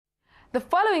The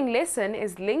following lesson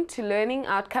is linked to Learning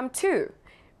Outcome 2,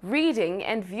 Reading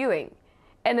and Viewing,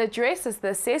 and addresses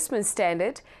the assessment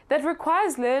standard that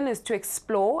requires learners to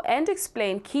explore and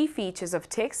explain key features of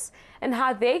text and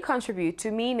how they contribute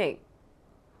to meaning.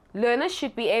 Learners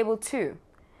should be able to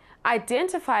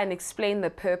identify and explain the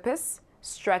purpose,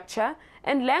 structure,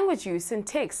 and language use in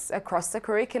texts across the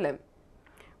curriculum,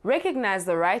 recognize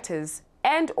the writer's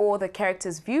and/or the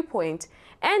character's viewpoint,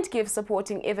 and give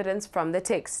supporting evidence from the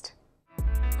text.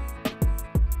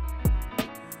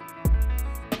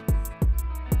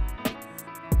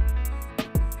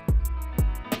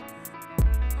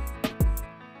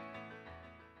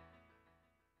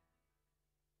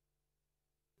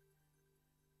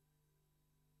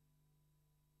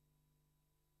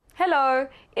 Hello,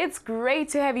 it's great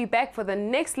to have you back for the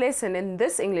next lesson in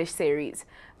this English series.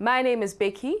 My name is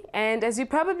Becky, and as you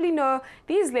probably know,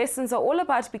 these lessons are all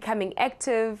about becoming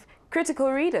active,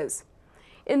 critical readers.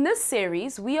 In this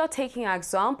series, we are taking our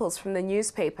examples from the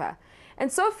newspaper,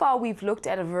 and so far we've looked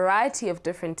at a variety of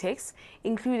different texts,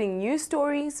 including news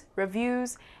stories,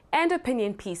 reviews, and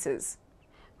opinion pieces.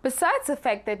 Besides the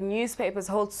fact that newspapers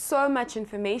hold so much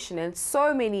information and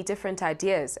so many different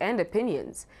ideas and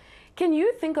opinions, can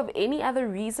you think of any other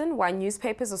reason why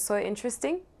newspapers are so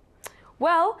interesting?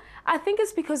 Well, I think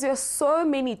it's because there are so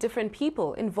many different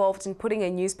people involved in putting a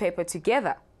newspaper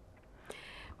together.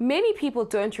 Many people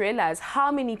don't realize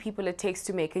how many people it takes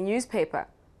to make a newspaper.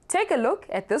 Take a look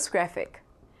at this graphic.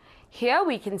 Here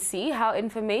we can see how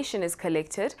information is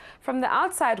collected from the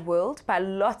outside world by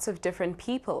lots of different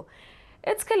people.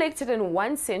 It's collected in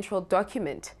one central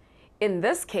document, in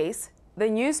this case, the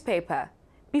newspaper,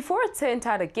 before it turned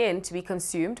out again to be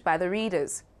consumed by the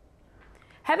readers.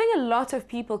 Having a lot of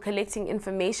people collecting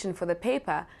information for the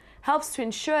paper helps to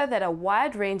ensure that a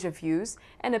wide range of views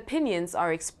and opinions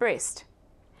are expressed.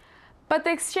 But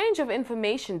the exchange of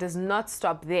information does not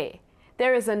stop there.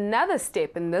 There is another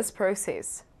step in this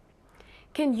process.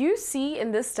 Can you see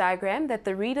in this diagram that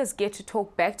the readers get to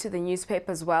talk back to the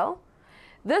newspaper as well?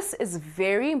 This is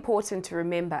very important to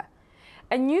remember.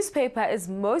 A newspaper is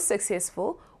most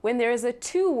successful when there is a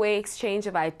two-way exchange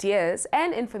of ideas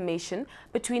and information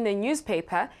between the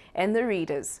newspaper and the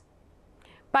readers.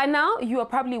 By now, you are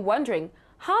probably wondering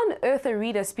how on earth a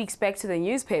reader speaks back to the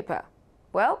newspaper.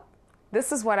 Well,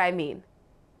 this is what I mean.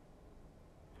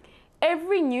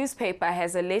 Every newspaper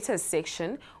has a letters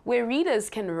section where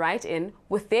readers can write in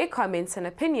with their comments and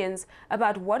opinions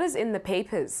about what is in the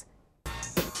papers.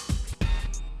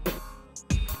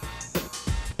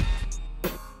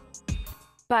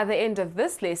 By the end of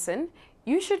this lesson,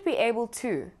 you should be able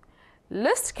to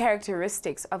list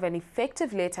characteristics of an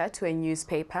effective letter to a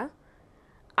newspaper,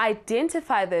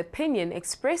 identify the opinion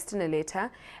expressed in a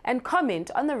letter, and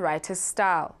comment on the writer's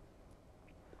style.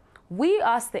 We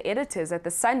asked the editors at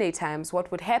the Sunday Times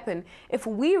what would happen if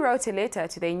we wrote a letter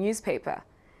to their newspaper.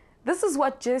 This is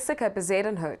what Jessica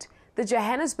Bezuidenhout, the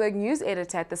Johannesburg news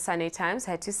editor at the Sunday Times,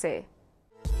 had to say.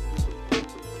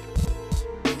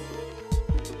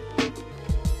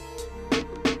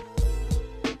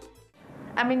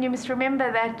 I mean, you must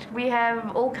remember that we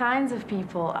have all kinds of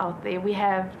people out there. We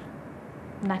have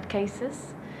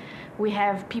nutcases. We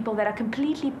have people that are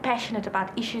completely passionate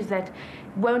about issues that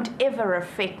won't ever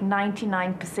affect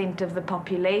 99% of the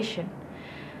population.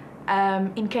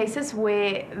 In cases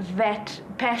where that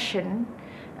passion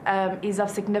is of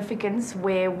significance,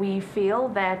 where we feel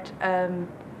that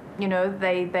you know,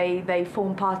 they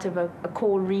form part of a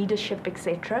core readership,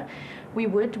 etc., we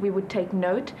would take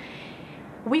note.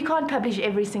 We can't publish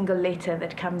every single letter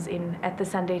that comes in at the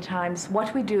Sunday Times.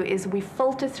 What we do is we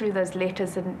filter through those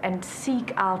letters and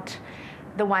seek out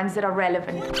the ones that are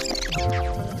relevant.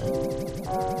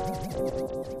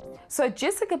 So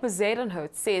Jessica Bezuidenhout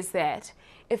says that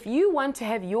if you want to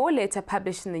have your letter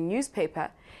published in the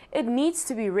newspaper, it needs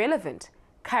to be relevant,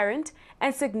 current,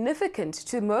 and significant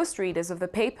to most readers of the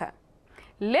paper.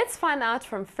 Let's find out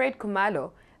from Fred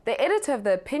Khumalo, the editor of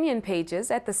the opinion pages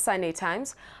at the Sunday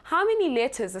Times, how many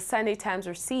letters the Sunday Times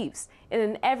receives in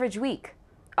an average week.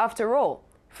 After all,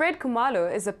 Fred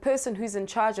Khumalo is a person who's in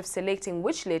charge of selecting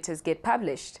which letters get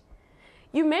published.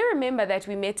 You may remember that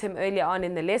we met him earlier on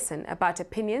in the lesson about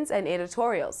opinions and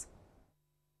editorials.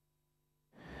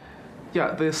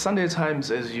 Yeah, the Sunday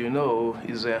Times, as you know,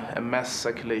 is a mass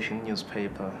circulation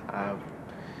newspaper.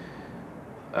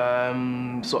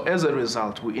 So as a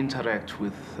result, we interact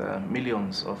with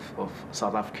millions of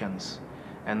South Africans,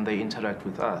 and they interact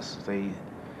with us.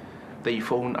 They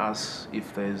phone us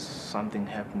if there's something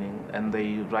happening, and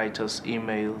they write us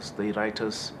emails, they write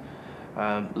us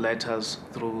letters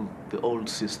through the old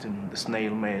system, the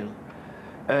snail mail.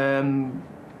 In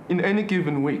any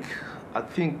given week, I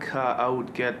think I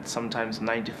would get sometimes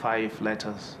 95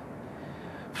 letters,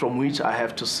 from which I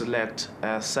have to select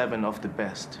 7 of the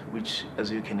best, which, as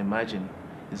you can imagine,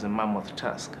 is a mammoth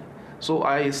task. So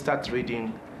I start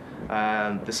reading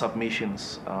the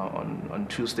submissions on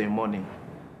Tuesday morning.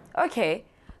 Okay,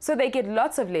 so they get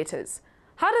lots of letters.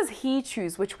 How does he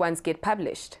choose which ones get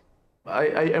published?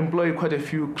 I employ quite a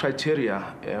few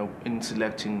criteria in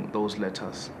selecting those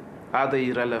letters. Are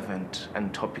they relevant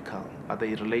and topical? Are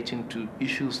they relating to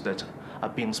issues that are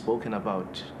being spoken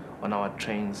about on our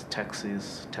trains,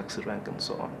 taxis, taxi rank, and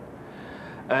so on?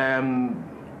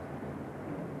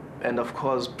 And of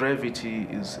course, brevity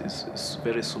is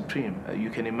very supreme. You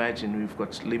can imagine we've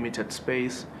got limited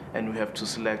space and we have to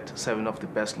select 7 of the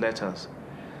best letters.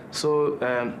 So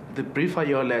the briefer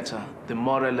your letter, the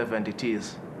more relevant it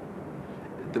is,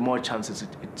 the more chances it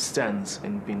stands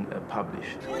in being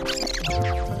published.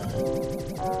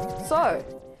 So,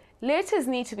 letters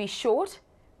need to be short,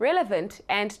 relevant,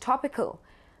 and topical.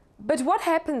 But what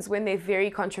happens when they're very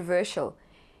controversial?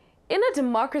 In a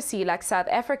democracy like South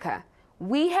Africa,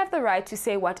 we have the right to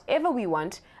say whatever we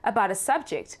want about a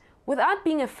subject without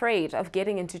being afraid of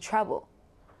getting into trouble.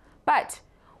 But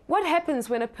what happens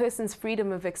when a person's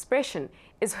freedom of expression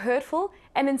is hurtful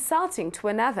and insulting to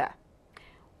another?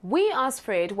 We asked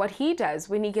Fred what he does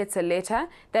when he gets a letter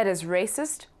that is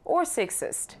racist or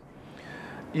sexist.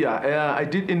 Yeah, I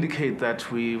did indicate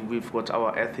that we've got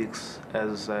our ethics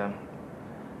as a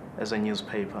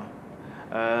newspaper.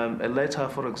 A letter,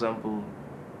 for example,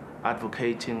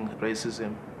 advocating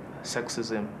racism,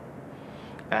 sexism,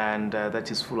 and that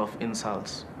is full of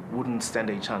insults, wouldn't stand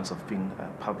a chance of being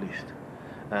published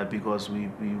because we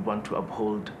want to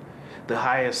uphold the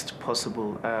highest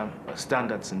possible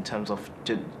standards in terms of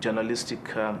journalistic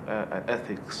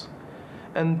ethics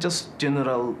and just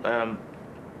general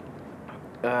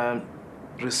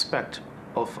respect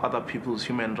of other people's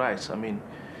human rights. I mean,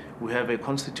 we have a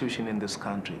constitution in this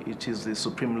country. It is the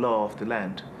supreme law of the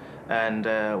land, and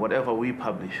whatever we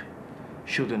publish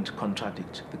shouldn't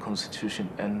contradict the constitution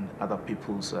and other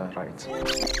people's rights.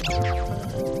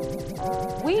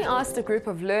 We asked a group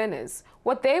of learners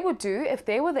what they would do if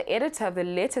they were the editor of the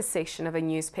letter section of a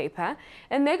newspaper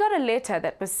and they got a letter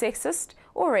that was sexist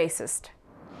or racist.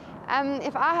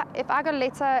 If I got a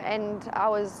letter and I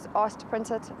was asked to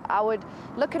print it, I would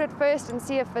look at it first and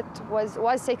see if it was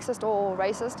sexist or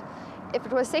racist. If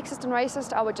it was sexist and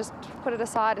racist, I would just put it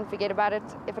aside and forget about it.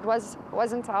 If it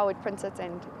wasn't, I would print it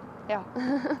and yeah.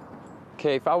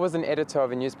 Okay, if I was an editor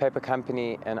of a newspaper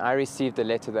company and I received a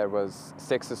letter that was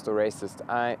sexist or racist,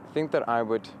 I think that I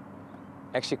would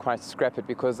actually quite scrap it,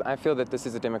 because I feel that this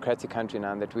is a democratic country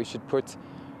now and that we should put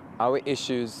our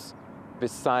issues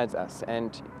besides us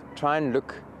and try and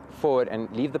look forward and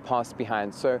leave the past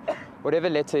behind. So whatever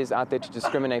letter is out there to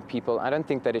discriminate people, I don't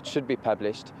think that it should be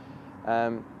published,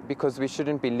 because we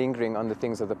shouldn't be lingering on the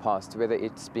things of the past, whether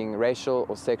it's being racial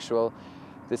or sexual.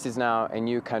 This is now a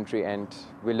new country and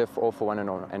we live all for one and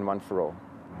all and one for all.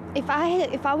 If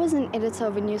I was an editor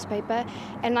of a newspaper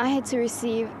and I had to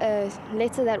receive a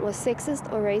letter that was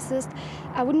sexist or racist,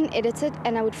 I wouldn't edit it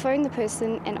and I would phone the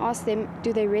person and ask them,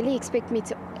 do they really expect me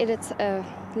to edit a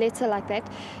letter like that?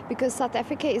 Because South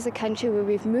Africa is a country where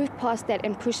we've moved past that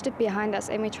and pushed it behind us,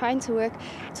 and we're trying to work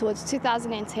towards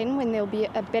 2010 when there'll be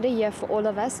a better year for all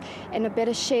of us and a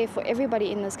better share for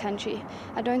everybody in this country.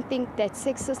 I don't think that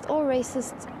sexist or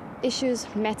racist issues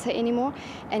matter anymore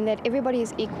and that everybody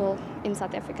is equal in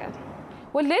South Africa.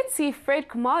 Well, let's see if Fred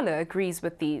Kumalo agrees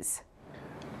with these.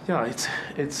 Yeah,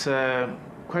 it's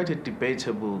quite a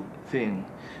debatable thing,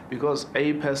 because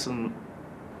a person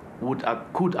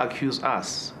could accuse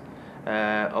us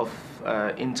of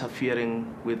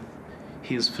interfering with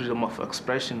his freedom of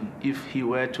expression if he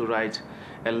were to write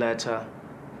a letter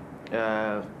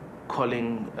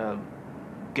calling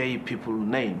gay people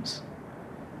names.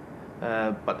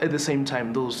 But at the same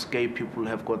time, those gay people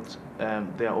have got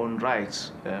their own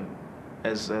rights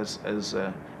as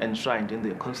enshrined in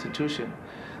the Constitution.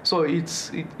 So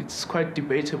it's quite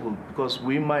debatable, because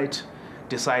we might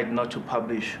decide not to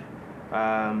publish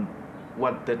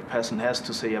what that person has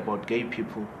to say about gay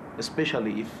people,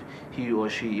 especially if he or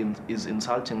she is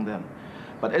insulting them.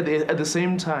 But at the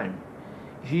same time,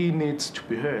 he needs to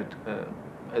be heard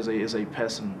as a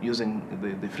person using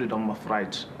the freedom of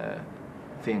right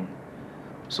thing.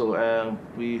 So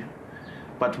we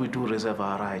do reserve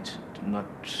our right not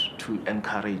to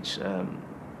encourage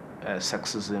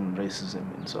sexism, racism,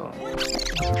 and so on.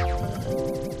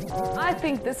 I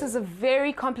think this is a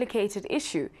very complicated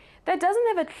issue that doesn't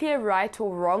have a clear right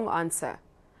or wrong answer.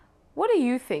 What do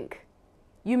you think?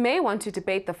 You may want to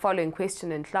debate the following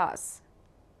question in class.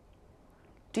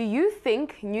 Do you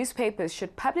think newspapers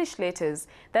should publish letters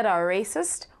that are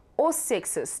racist or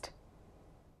sexist?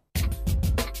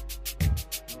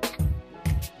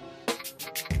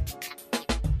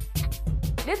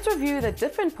 Let's review the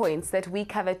different points that we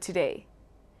covered today.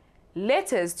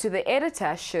 Letters to the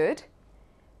editor should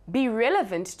be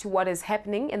relevant to what is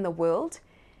happening in the world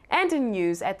and in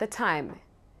news at the time.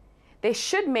 They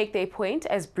should make their point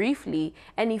as briefly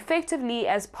and effectively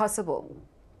as possible.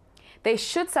 They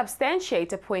should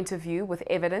substantiate a point of view with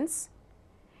evidence.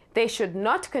 They should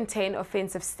not contain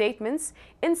offensive statements,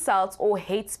 insults, or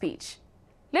hate speech.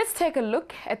 Let's take a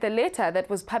look at the letter that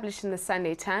was published in the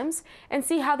Sunday Times and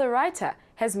see how the writer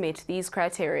has met these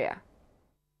criteria.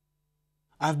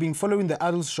 I've been following the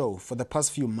Idol show for the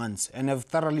past few months and have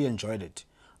thoroughly enjoyed it.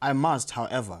 I must,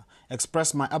 however,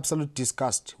 express my absolute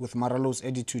disgust with Maralo's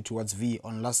attitude towards V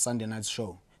on last Sunday night's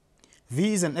show.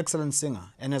 V is an excellent singer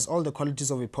and has all the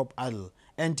qualities of a pop idol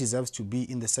and deserves to be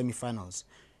in the semi-finals.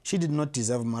 She did not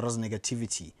deserve Mara's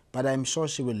negativity, but I am sure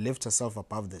she will lift herself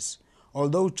above this.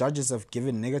 Although judges have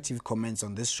given negative comments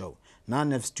on this show,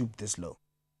 none have stooped this low.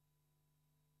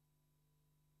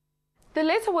 The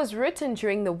letter was written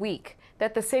during the week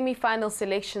that the semi-final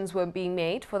selections were being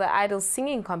made for the Idol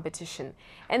singing competition,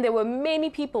 and there were many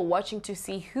people watching to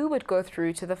see who would go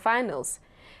through to the finals.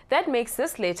 That makes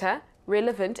this letter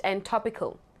relevant and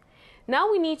topical. Now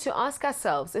we need to ask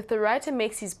ourselves if the writer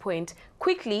makes his point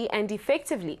quickly and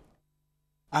effectively.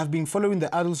 I've been following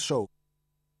the Idol show.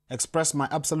 Express my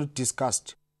absolute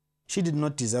disgust. She did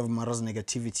not deserve Mara's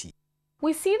negativity.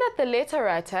 We see that the letter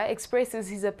writer expresses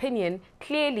his opinion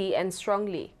clearly and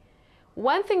strongly.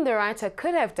 One thing the writer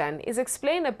could have done is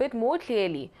explain a bit more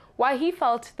clearly why he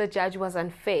felt the judge was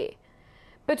unfair.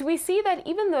 But we see that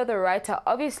even though the writer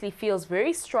obviously feels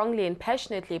very strongly and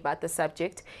passionately about the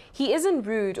subject, he isn't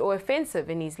rude or offensive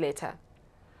in his letter.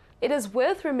 It is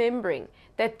worth remembering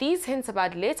that these hints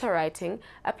about letter writing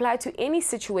apply to any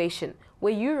situation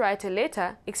where you write a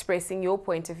letter expressing your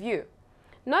point of view,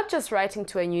 not just writing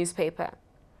to a newspaper.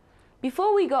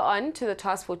 Before we go on to the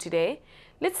task for today,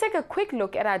 let's take a quick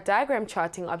look at our diagram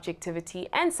charting objectivity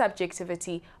and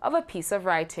subjectivity of a piece of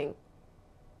writing.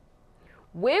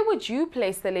 Where would you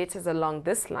place the letters along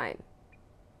this line?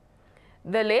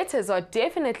 The letters are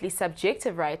definitely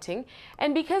subjective writing,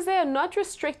 and because they are not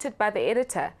restricted by the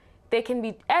editor, they can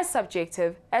be as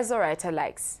subjective as the writer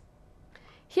likes.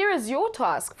 Here is your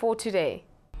task for today.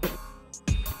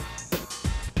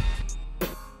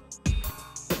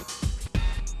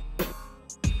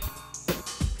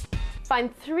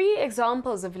 Find 3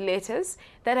 examples of letters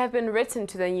that have been written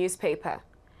to the newspaper,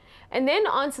 and then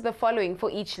answer the following for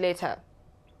each letter.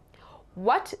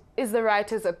 What is the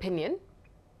writer's opinion?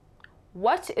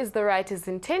 What is the writer's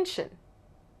intention?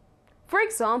 For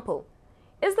example,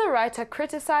 is the writer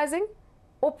criticizing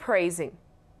or praising?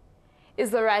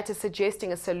 Is the writer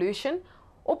suggesting a solution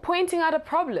or pointing out a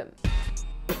problem?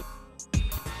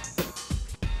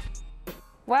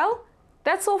 Well,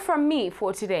 that's all from me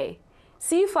for today.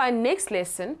 See you for our next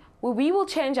lesson, where we will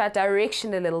change our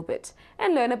direction a little bit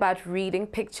and learn about reading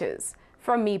pictures.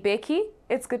 From me, Becky,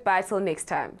 it's goodbye till next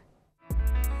time.